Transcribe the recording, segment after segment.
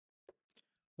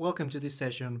Welcome to this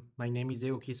session. My name is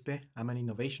Quispe. I'm an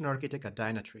innovation architect at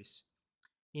Dynatrace.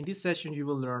 In this session, you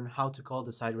will learn how to call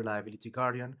the Site Reliability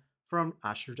Guardian from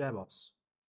Azure DevOps.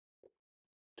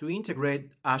 To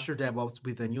integrate Azure DevOps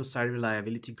with the new Site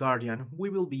Reliability Guardian,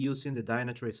 we will be using the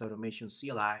Dynatrace Automation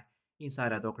CLI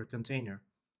inside a Docker container.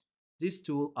 This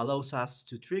tool allows us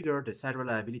to trigger the Site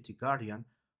Reliability Guardian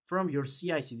from your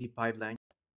CI/CD pipeline.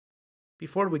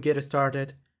 Before we get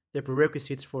started, the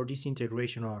prerequisites for this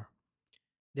integration are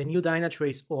the new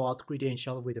Dynatrace OAuth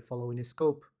credential with the following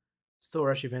scope: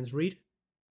 storage events read,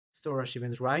 storage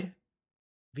events write,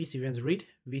 vec events read,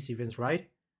 vec events write,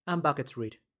 and buckets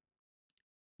read.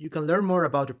 You can learn more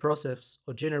about the process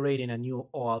of generating a new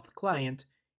OAuth client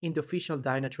in the official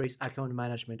Dynatrace account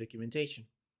management documentation.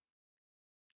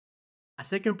 A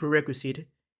second prerequisite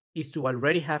is to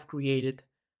already have created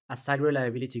a Site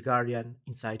Reliability Guardian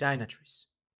inside Dynatrace.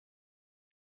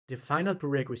 The final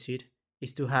prerequisite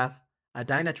is to have a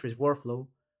Dynatrace workflow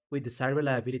with the Site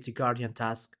Reliability Guardian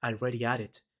task already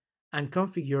added and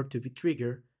configured to be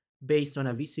triggered based on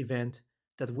a vec event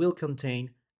that will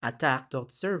contain a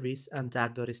tag.service and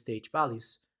tag.stage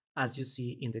values, as you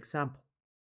see in the example.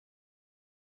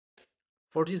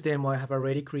 For this demo, I have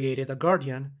already created a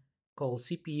Guardian called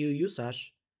CPU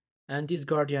usage, and this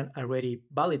Guardian already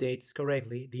validates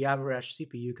correctly the average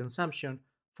CPU consumption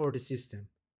for the system.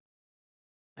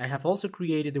 I have also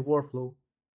created the workflow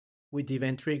with the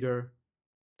event trigger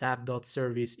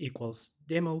tag.service equals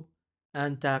demo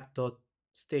and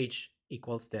tag.stage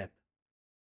equals dev.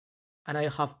 And I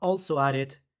have also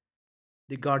added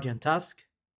the Guardian task,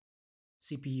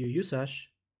 CPU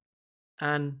usage,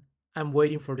 and I'm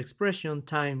waiting for the expression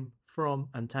time from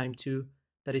and time to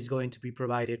that is going to be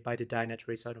provided by the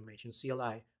Dynatrace Automation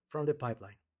CLI from the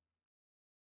pipeline.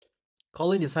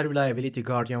 Calling the Site Reliability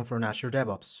Guardian from Azure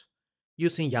DevOps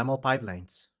using YAML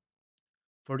pipelines.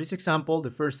 For this example, the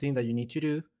first thing that you need to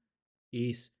do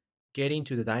is get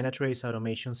into the Dynatrace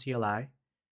Automation CLI,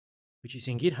 which is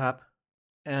in GitHub,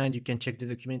 and you can check the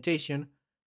documentation,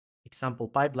 example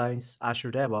pipelines,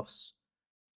 Azure DevOps,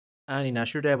 and in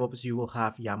Azure DevOps you will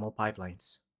have YAML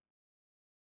pipelines.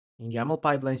 In YAML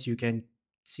pipelines you can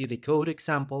see the code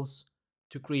examples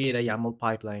to create a YAML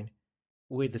pipeline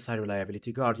with the Site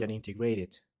Reliability Guardian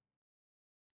integrated.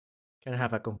 You can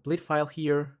have a complete file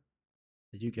here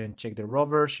that you can check the raw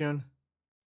version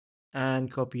and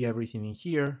copy everything in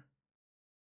here.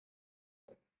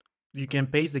 You can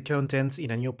paste the contents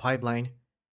in a new pipeline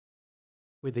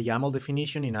with the YAML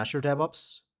definition in Azure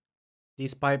DevOps.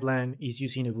 This pipeline is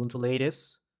using Ubuntu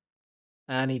latest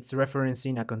and it's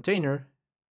referencing a container,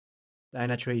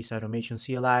 Dynatrace Automation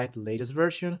CLI, the latest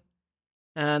version.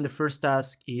 And the first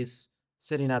task is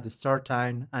setting up the start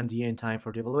time and the end time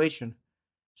for the evaluation.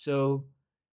 So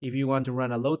if you want to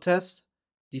run a load test,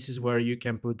 this is where you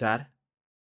can put that.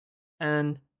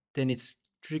 And then it's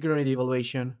triggering the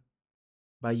evaluation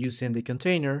by using the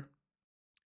container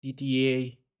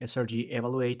DTA SRG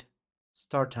evaluate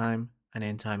start time and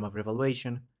end time of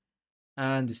evaluation.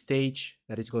 And the stage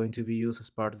that is going to be used as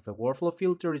part of the workflow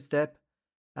filter is dep,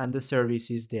 and the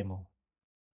service is demo.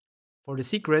 For the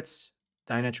secrets,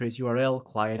 Dynatrace URL,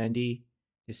 client ID,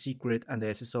 the secret and the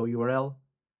SSO URL,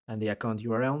 and the account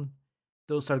URL,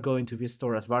 those are going to be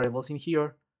stored as variables in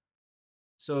here.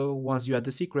 So once you add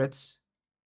the secrets,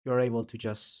 you're able to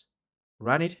just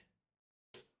run it.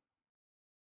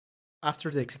 After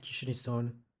the execution is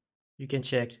done, you can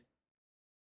check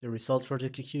the results for the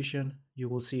execution. You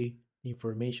will see the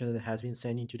information that has been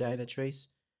sent into Dynatrace.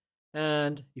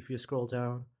 And if you scroll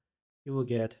down, you will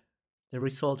get the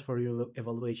result for your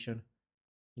evaluation.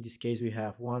 In this case, we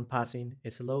have one passing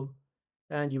SLO,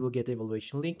 and you will get the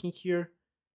evaluation link in here,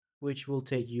 which will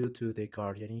take you to the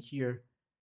Guardian in here.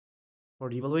 For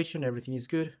the evaluation, everything is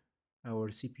good. Our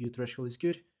CPU threshold is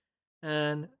good.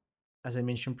 And as I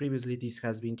mentioned previously, this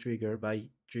has been triggered by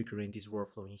triggering this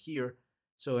workflow in here.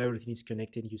 So everything is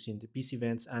connected using the vec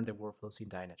events and the workflows in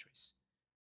Dynatrace.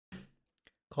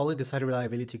 Calling the Site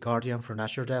Reliability Guardian from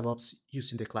Azure DevOps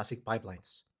using the classic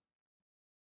pipelines.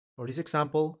 For this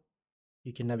example,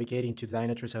 you can navigate into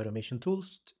Dynatrace Automation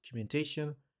Tools,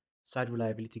 Documentation, Site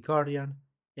Reliability Guardian,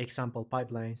 Example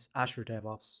Pipelines, Azure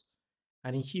DevOps,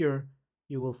 and in here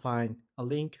you will find a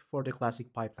link for the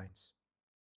classic pipelines.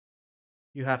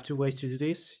 You have two ways to do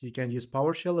this. You can use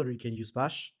PowerShell or you can use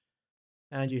Bash,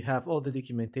 and you have all the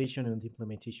documentation and the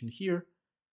implementation here.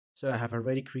 So I have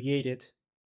already created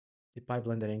the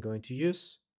pipeline that I'm going to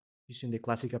use using the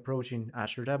classic approach in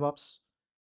Azure DevOps.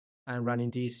 I'm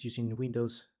running this using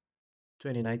Windows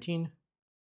 2019.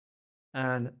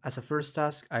 And as a first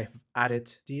task, I've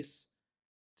added this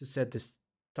to set the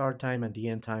start time and the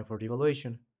end time for the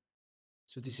evaluation.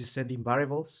 So this is sending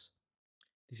variables.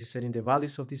 This is setting the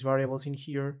values of these variables in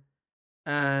here.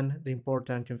 And the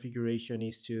important configuration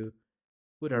is to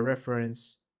put a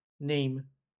reference name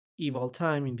eval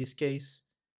time in this case.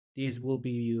 This will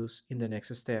be used in the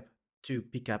next step to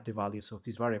pick up the values of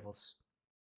these variables.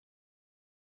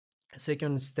 A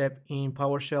second step in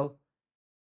PowerShell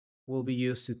will be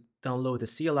used to download the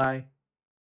CLI.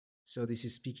 So this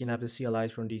is picking up the CLI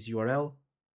from this URL,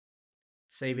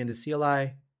 saving the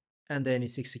CLI, and then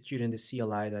it's executing the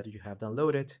CLI that you have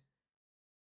downloaded.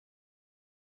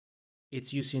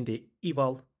 It's using the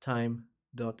eval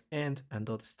time.end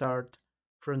and .start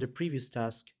from the previous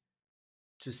task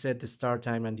to set the start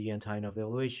time and the end time of the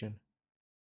evaluation.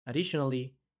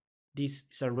 Additionally, this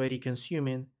is already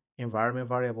consuming environment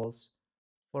variables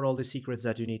for all the secrets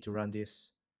that you need to run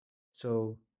this.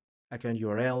 So account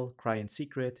URL, client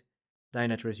secret,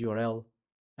 Dynatrace URL,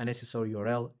 and SSO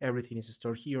URL, everything is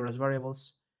stored here as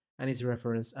variables and is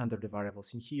referenced under the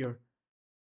variables in here.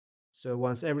 So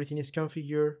once everything is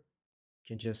configured, you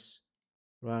can just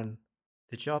run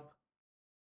the job,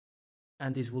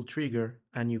 and this will trigger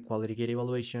a new quality gate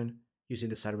evaluation using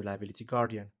the Site Reliability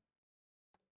Guardian.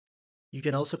 You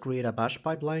can also create a batch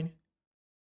pipeline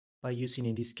by using,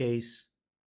 in this case,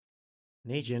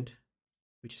 an agent,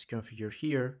 which is configured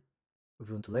here,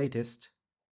 Ubuntu latest,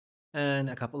 and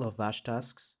a couple of batch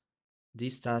tasks.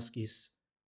 This task is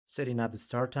setting up the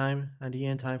start time and the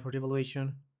end time for the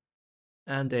evaluation,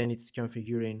 and then it's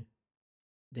configuring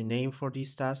the name for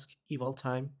this task, eval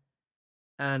time,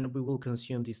 and we will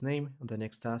consume this name on the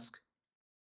next task.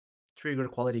 Trigger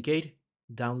quality gate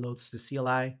downloads the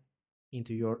CLI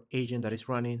into your agent that is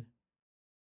running,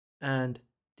 and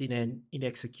then it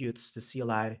executes the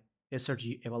CLI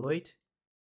SRG evaluate,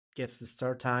 gets the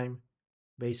start time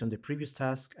based on the previous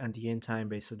task and the end time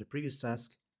based on the previous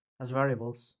task as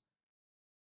variables.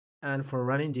 And for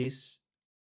running this,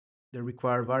 the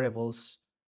required variables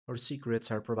or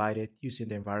secrets are provided using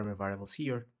the environment variables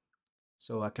here.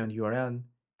 So account URL,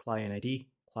 client ID,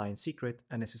 client secret,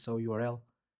 and SSO URL,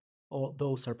 all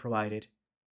those are provided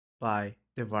by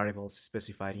the variables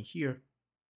specified in here.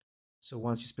 So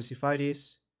once you specify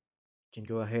this, you can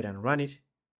go ahead and run it,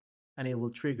 and it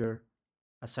will trigger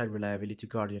a Site Reliability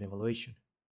Guardian evaluation.